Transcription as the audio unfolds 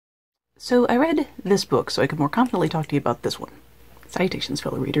So I read this book so I could more confidently talk to you about this one. Salutations,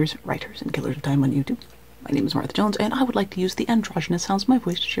 fellow readers, writers, and killers of time on YouTube. My name is Martha Jones, and I would like to use the androgynous sounds of my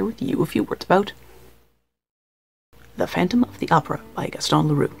voice to share with you a few words about The Phantom of the Opera by Gaston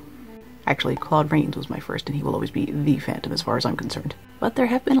Leroux. Actually, Claude Rains was my first, and he will always be the Phantom as far as I'm concerned. But there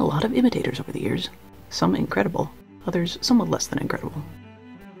have been a lot of imitators over the years. Some incredible, others somewhat less than incredible.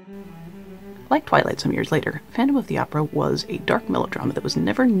 Like Twilight some years later, Phantom of the Opera was a dark melodrama that was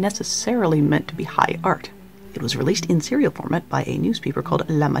never necessarily meant to be high art. It was released in serial format by a newspaper called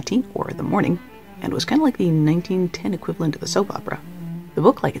La Matin, or The Morning, and was kind of like the 1910 equivalent of a soap opera. The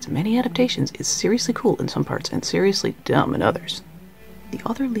book, like its many adaptations, is seriously cool in some parts and seriously dumb in others. The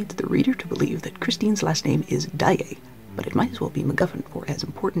author leads the reader to believe that Christine's last name is Daye, but it might as well be MacGuffin for as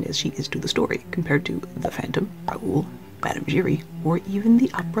important as she is to the story, compared to the Phantom, Raoul, Madame Giry, or even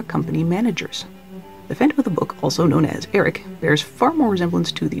the opera company managers. The Phantom of the book, also known as Eric, bears far more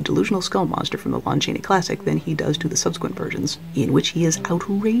resemblance to the delusional skull monster from the Lon Chaney classic than he does to the subsequent versions, in which he is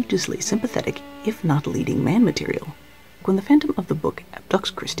outrageously sympathetic, if not leading man material. When the Phantom of the book abducts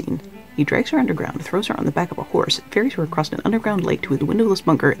Christine, he drags her underground, throws her on the back of a horse, ferries her across an underground lake to his windowless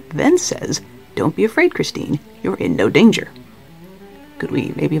bunker, then says, "Don't be afraid, Christine, you're in no danger." Could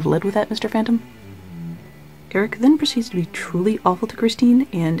we maybe have led with that, Mr. Phantom? Eric then proceeds to be truly awful to Christine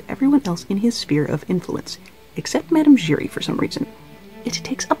and everyone else in his sphere of influence, except Madame Giry for some reason. It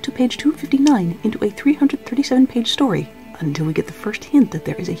takes up to page 259 into a 337-page story, until we get the first hint that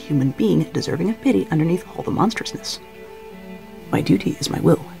there is a human being deserving of pity underneath all the monstrousness. My duty is my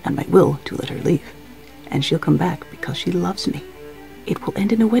will, and my will to let her leave. And she'll come back because she loves me. It will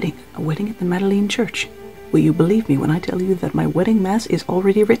end in a wedding at the Madeleine Church. Will you believe me when I tell you that my wedding mass is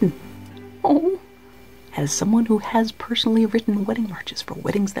already written? Oh, as someone who has personally written wedding marches for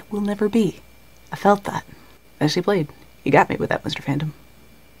weddings that will never be, I felt that. Nicely played. You got me with that, Mr. Phantom.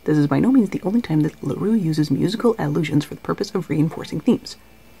 This is by no means the only time that Leroux uses musical allusions for the purpose of reinforcing themes.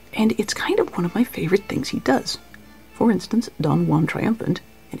 And it's kind of one of my favorite things he does. For instance, Don Juan Triumphant,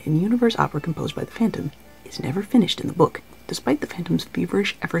 an in-universe opera composed by the Phantom, is never finished in the book, despite the Phantom's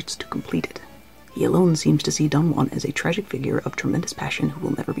feverish efforts to complete it. He alone seems to see Don Juan as a tragic figure of tremendous passion who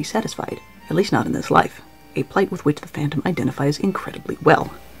will never be satisfied, at least not in this life, a plight with which the Phantom identifies incredibly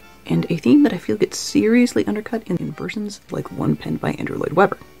well, and a theme that I feel gets seriously undercut in versions like the one penned by Andrew Lloyd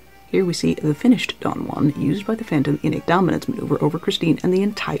Webber. Here we see the finished Don Juan used by the Phantom in a dominance maneuver over Christine and the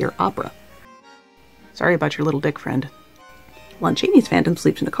entire opera. Sorry about your little dick, friend. Lon Chaney's Phantom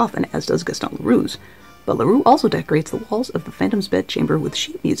sleeps in a coffin, as does Gaston Leroux's, but Leroux also decorates the walls of the Phantom's bedchamber with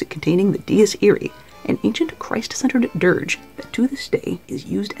sheet music containing the Dies Irae, an ancient Christ-centered dirge that to this day is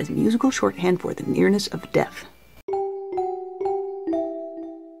used as musical shorthand for the nearness of death.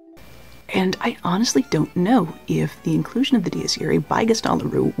 And I honestly don't know if the inclusion of the Dies Irae by Gaston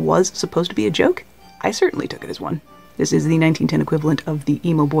Leroux was supposed to be a joke. I certainly took it as one. This is the 1910 equivalent of the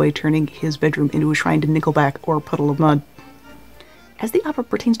emo boy turning his bedroom into a shrine to Nickelback or Puddle of Mud. As the opera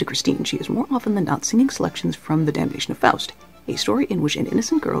pertains to Christine, she is more often than not singing selections from The Damnation of Faust, a story in which an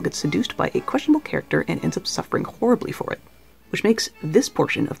innocent girl gets seduced by a questionable character and ends up suffering horribly for it, which makes this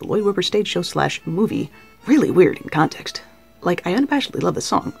portion of the Lloyd Webber stage show / movie really weird in context. Like, I unabashedly love the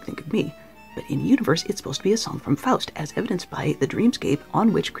song, think of me, but in universe it's supposed to be a song from Faust, as evidenced by the dreamscape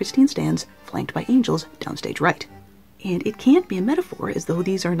on which Christine stands, flanked by angels, downstage right. And it can't be a metaphor, as though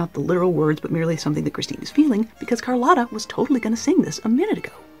these are not the literal words but merely something that Christine is feeling, because Carlotta was totally going to sing this a minute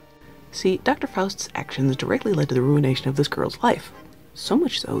ago. See, Dr. Faust's actions directly led to the ruination of this girl's life, so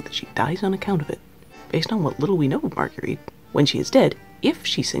much so that she dies on account of it. Based on what little we know of Marguerite, when she is dead, if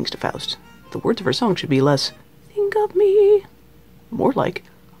she sings to Faust, the words of her song should be less, "Think of me," more like,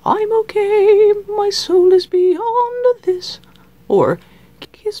 "I'm okay, my soul is beyond this," or,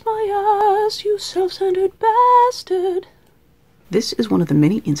 "Kiss my ass, you self-centered bastard." This is one of the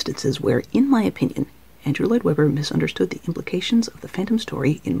many instances where, in my opinion, Andrew Lloyd Webber misunderstood the implications of the Phantom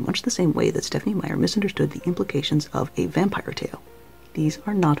story in much the same way that Stephenie Meyer misunderstood the implications of A Vampire Tale. These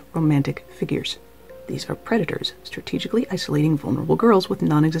are not romantic figures. These are predators, strategically isolating vulnerable girls with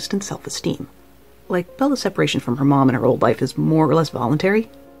non-existent self-esteem. Like, Bella's separation from her mom in her old life is more or less voluntary,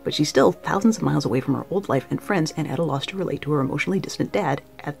 but she's still thousands of miles away from her old life and friends and at a loss to relate to her emotionally distant dad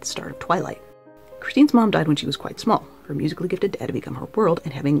at the start of Twilight. Christine's mom died when she was quite small, her musically gifted dad had become her world,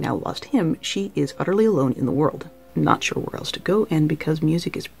 and having now lost him, she is utterly alone in the world. Not sure where else to go, and because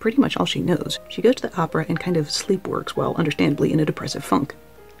music is pretty much all she knows, she goes to the opera and kind of sleepworks while understandably in a depressive funk.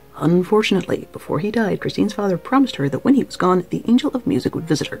 Unfortunately, before he died, Christine's father promised her that when he was gone, the angel of music would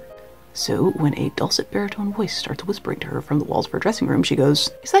visit her. So, when a dulcet baritone voice starts whispering to her from the walls of her dressing room, she goes,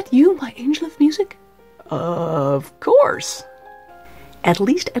 "Is that you, my angel of music?" "Of course." At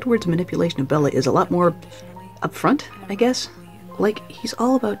least Edward's manipulation of Bella is a lot more upfront, I guess. Like, he's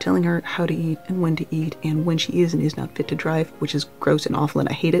all about telling her how to eat and when to eat and when she is and is not fit to drive, which is gross and awful and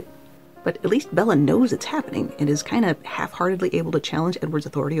I hate it. But at least Bella knows it's happening and is kind of half-heartedly able to challenge Edward's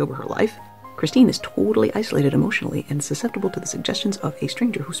authority over her life. Christine is totally isolated emotionally and susceptible to the suggestions of a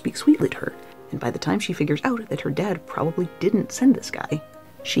stranger who speaks sweetly to her, and by the time she figures out that her dad probably didn't send this guy,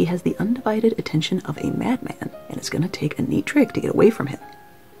 she has the undivided attention of a madman, and it's gonna take a neat trick to get away from him.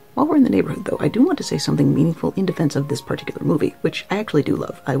 While we're in the neighborhood, though, I do want to say something meaningful in defense of this particular movie, which I actually do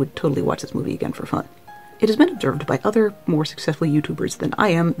love. I would totally watch this movie again for fun. It has been observed by other, more successful YouTubers than I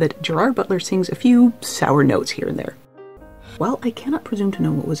am that Gerard Butler sings a few sour notes here and there. While I cannot presume to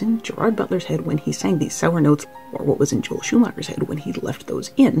know what was in Gerard Butler's head when he sang these sour notes, or what was in Joel Schumacher's head when he left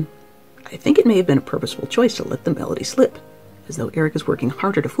those in, I think it may have been a purposeful choice to let the melody slip, as though Eric is working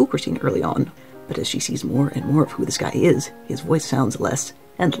harder to fool Christine early on, but as she sees more and more of who this guy is, his voice sounds less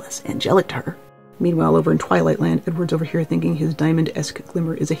and less angelic to her. Meanwhile, over in Twilight Land, Edward's over here thinking his diamond-esque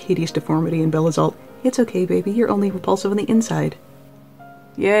glimmer is a hideous deformity, and Bella's all, "It's okay, baby, you're only repulsive on the inside."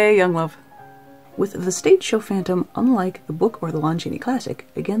 Yay, young love. With the stage show Phantom, unlike the book or the Lon Chaney classic,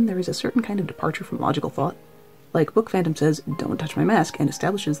 again there is a certain kind of departure from logical thought. Like book Phantom says, "Don't touch my mask," and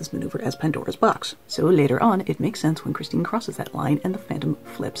establishes this maneuver as Pandora's box. So later on, it makes sense when Christine crosses that line and the Phantom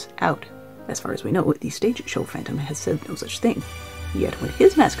flips out. As far as we know, the stage show Phantom has said no such thing. Yet when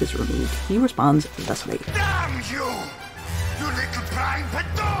his mask is removed, he responds thusly. "Damn you! You little prime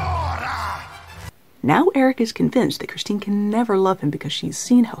Pandora!" Now Eric is convinced that Christine can never love him because she's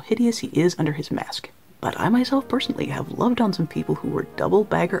seen how hideous he is under his mask. But I myself personally have loved on some people who were double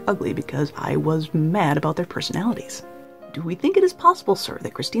bagger ugly because I was mad about their personalities. Do we think it is possible, sir,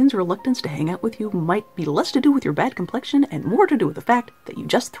 that Christine's reluctance to hang out with you might be less to do with your bad complexion and more to do with the fact that you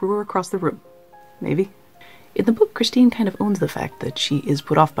just threw her across the room? Maybe. In the book, Christine kind of owns the fact that she is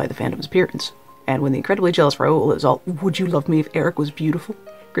put off by the Phantom's appearance. And when the incredibly jealous Raoul is all, "Would you love me if Eric was beautiful?"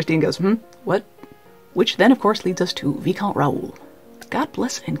 Christine goes, what? Which then, of course, leads us to Viscount Raoul. God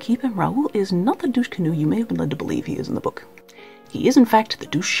bless and keep him, Raoul is not the douche canoe you may have been led to believe he is in the book. He is, in fact, the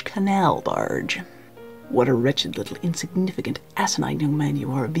douche canal barge. "What a wretched little insignificant, asinine young man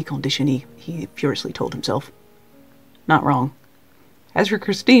you are, Vicomte de Cheny," he furiously told himself. Not wrong. As for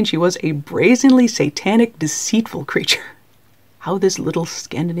Christine, she was a brazenly satanic, deceitful creature. How this little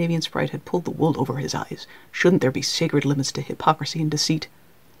Scandinavian sprite had pulled the wool over his eyes. Shouldn't there be sacred limits to hypocrisy and deceit?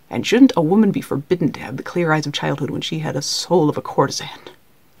 And shouldn't a woman be forbidden to have the clear eyes of childhood when she had a soul of a courtesan?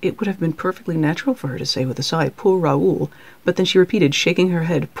 It would have been perfectly natural for her to say with a sigh, "Poor Raoul," but then she repeated, shaking her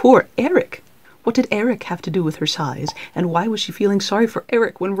head, "Poor Eric." What did Eric have to do with her sighs, and why was she feeling sorry for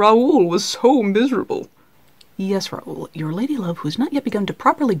Eric when Raoul was so miserable? Yes, Raoul, your lady love who has not yet begun to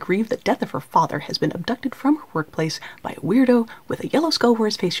properly grieve the death of her father has been abducted from her workplace by a weirdo with a yellow skull where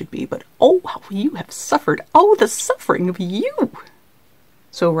his face should be, but oh, how you have suffered! Oh, the suffering of you!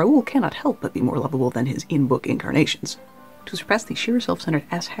 So Raoul cannot help but be more lovable than his in-book incarnations. To surpass the sheer self-centered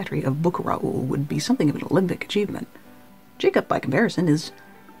ass-hattery of book Raoul would be something of an Olympic achievement. Jacob, by comparison, is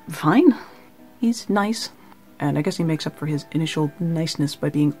fine. He's nice, and I guess he makes up for his initial niceness by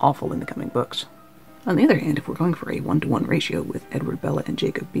being awful in the coming books. On the other hand, if we're going for a 1-to-1 ratio with Edward, Bella, and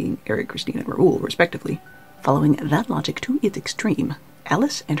Jacob being Eric, Christine, and Raoul, respectively, following that logic to its extreme,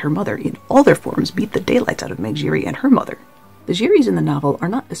 Alice and her mother in all their forms beat the daylights out of Meg Giry and her mother. The Girys in the novel are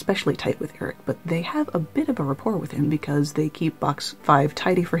not especially tight with Eric, but they have a bit of a rapport with him because they keep Box 5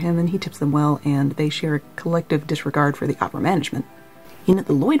 tidy for him and he tips them well, and they share a collective disregard for the opera management. In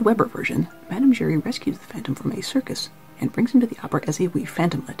the Lloyd Webber version, Madame Giry rescues the Phantom from a circus and brings him to the opera as a wee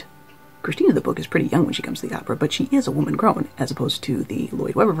phantomlet. Christine in the book is pretty young when she comes to the opera, but she is a woman grown, as opposed to the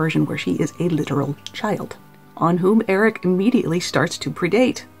Lloyd Webber version where she is a literal child, on whom Eric immediately starts to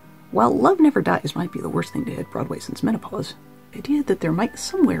predate. While Love Never Dies might be the worst thing to hit Broadway since menopause, the idea that there might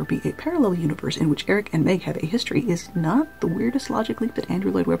somewhere be a parallel universe in which Eric and Meg have a history is not the weirdest logic leap that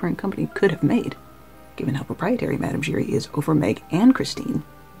Andrew Lloyd Webber and company could have made. Given how proprietary Madame Giry is over Meg and Christine,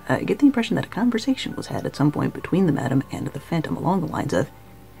 I get the impression that a conversation was had at some point between the Madame and the Phantom along the lines of,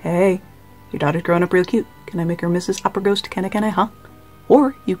 "Hey, your daughter's growing up real cute. Can I make her Mrs. Opera Ghost? Can I, huh?"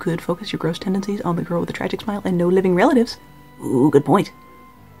 Or you could focus your gross tendencies on the girl with the tragic smile and no living relatives. Ooh, good point.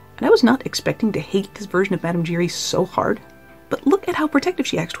 And I was not expecting to hate this version of Madame Giry so hard, but look at how protective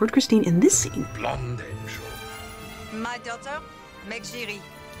she acts toward Christine in this scene. Blonde angel. My daughter, Meg Giry.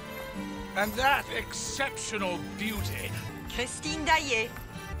 And that exceptional beauty. Christine Daillet.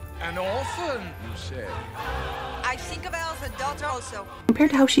 An orphan, you say? I think of her as a daughter also.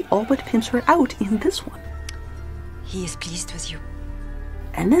 Compared to how she all but pimps her out in this one. He is pleased with you.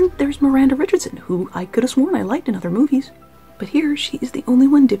 And then there's Miranda Richardson, who I could have sworn I liked in other movies. But here, she is the only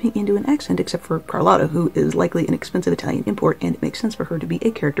one dipping into an accent except for Carlotta, who is likely an expensive Italian import, and it makes sense for her to be a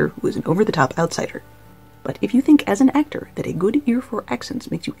character who is an over-the-top outsider. But if you think as an actor that a good ear for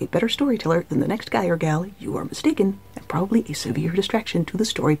accents makes you a better storyteller than the next guy or gal, you are mistaken, and probably a severe distraction to the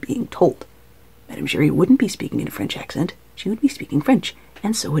story being told. Madame Giry wouldn't be speaking in a French accent, she would be speaking French,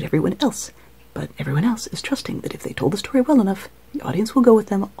 and so would everyone else. But everyone else is trusting that if they told the story well enough, the audience will go with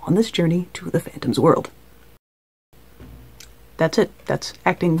them on this journey to the Phantom's world. That's it. That's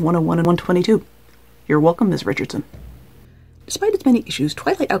Acting 101 and 122. You're welcome, Ms. Richardson. Despite its many issues,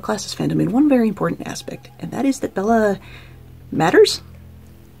 Twilight outclasses fandom in one very important aspect, and that is that Bella matters?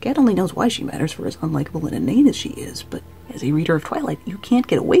 Gad only knows why she matters for as unlikable and inane as she is, but as a reader of Twilight, you can't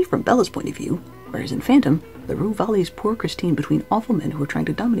get away from Bella's point of view, whereas in Phantom, LaRue volleys poor Christine between awful men who are trying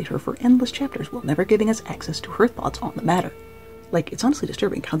to dominate her for endless chapters while never giving us access to her thoughts on the matter. Like, it's honestly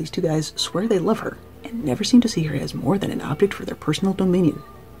disturbing how these two guys swear they love her, and never seem to see her as more than an object for their personal dominion.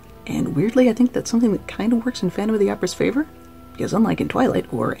 And weirdly, I think that's something that kind of works in Phantom of the Opera's favor, because unlike in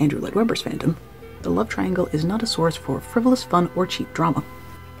Twilight or Andrew Lloyd Webber's Phantom, the love triangle is not a source for frivolous fun or cheap drama.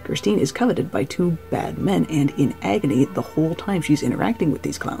 Christine is coveted by two bad men and in agony the whole time she's interacting with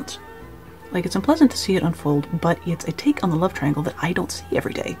these clowns. Like, it's unpleasant to see it unfold, but it's a take on the love triangle that I don't see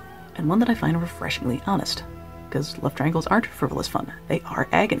every day, and one that I find refreshingly honest. Because love triangles aren't frivolous fun, they are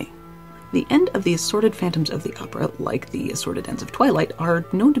agony. The end of the assorted Phantoms of the Opera, like the assorted ends of Twilight, are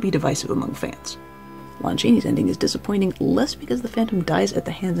known to be divisive among fans. Lon Chaney's ending is disappointing less because the Phantom dies at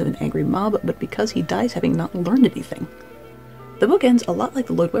the hands of an angry mob, but because he dies having not learned anything. The book ends a lot like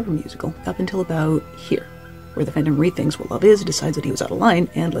the Lloyd Webber musical, up until about here, where the Phantom rethinks what love is, decides that he was out of line,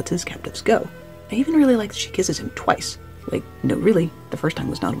 and lets his captives go. I even really like that she kisses him twice. Like, no really, the first time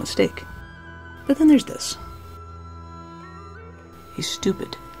was not a mistake. But then there's this. A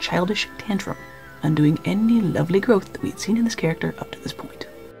stupid, childish tantrum, undoing any lovely growth that we had seen in this character up to this point.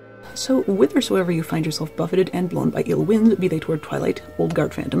 So, whithersoever you find yourself buffeted and blown by ill winds, be they toward Twilight, Old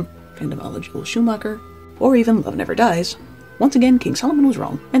Guard Phantom, Phantomology Joel Schumacher, or even Love Never Dies, once again King Solomon was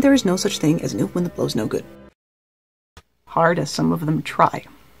wrong, and there is no such thing as an ill wind that blows no good. Hard as some of them try.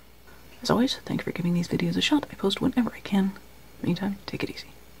 As always, thank you for giving these videos a shot. I post whenever I can. Meantime, take it easy.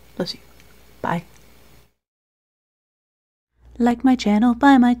 Bless you. Bye. Like my channel,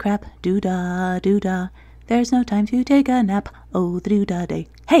 buy my crap, doo-dah, doo-dah. There's no time to take a nap, oh the doo-dah day.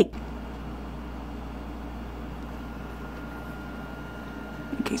 Hey!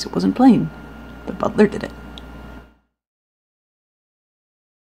 In case it wasn't plain, the butler did it.